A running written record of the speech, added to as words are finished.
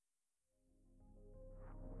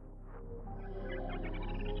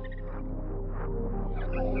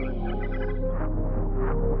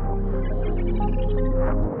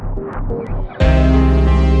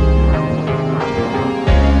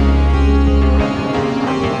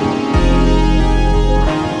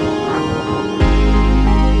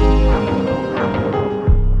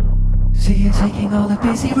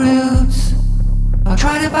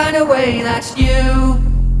find a way that's new.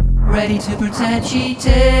 Ready to pretend she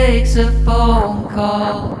takes a phone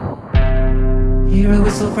call. Hear a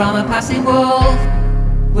whistle from a passing wolf.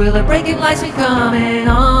 Will the breaking lights be coming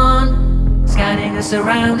on? Scanning the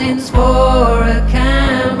surroundings for a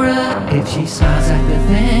camera. If she smiles at the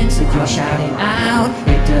things that you're shouting out,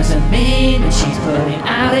 it doesn't mean that she's putting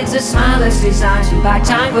out. It's a smile that's designed to buy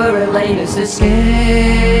time for her latest escape.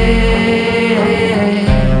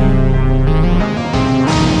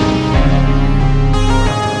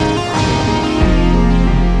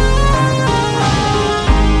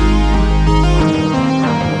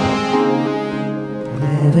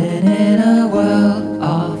 Living in a world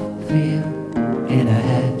of fear in her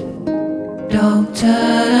head. Don't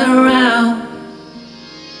turn around.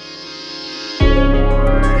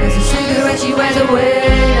 There's a cigarette she wears away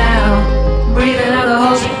now. Breathing out the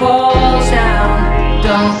hole she falls down.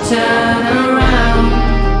 Don't turn around.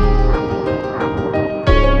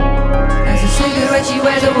 There's a cigarette she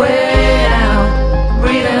wears away now.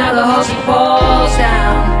 Breathing out the hole she falls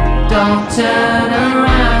down. Don't turn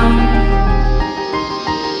around.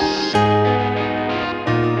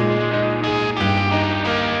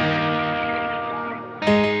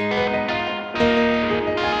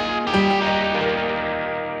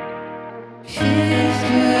 She's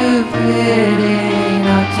too pretty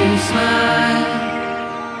not to smile.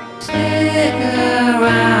 Stick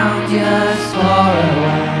around just for a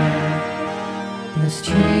while. Just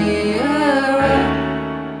treat her right.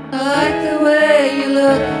 I like the way you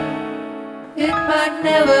look. It might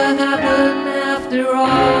never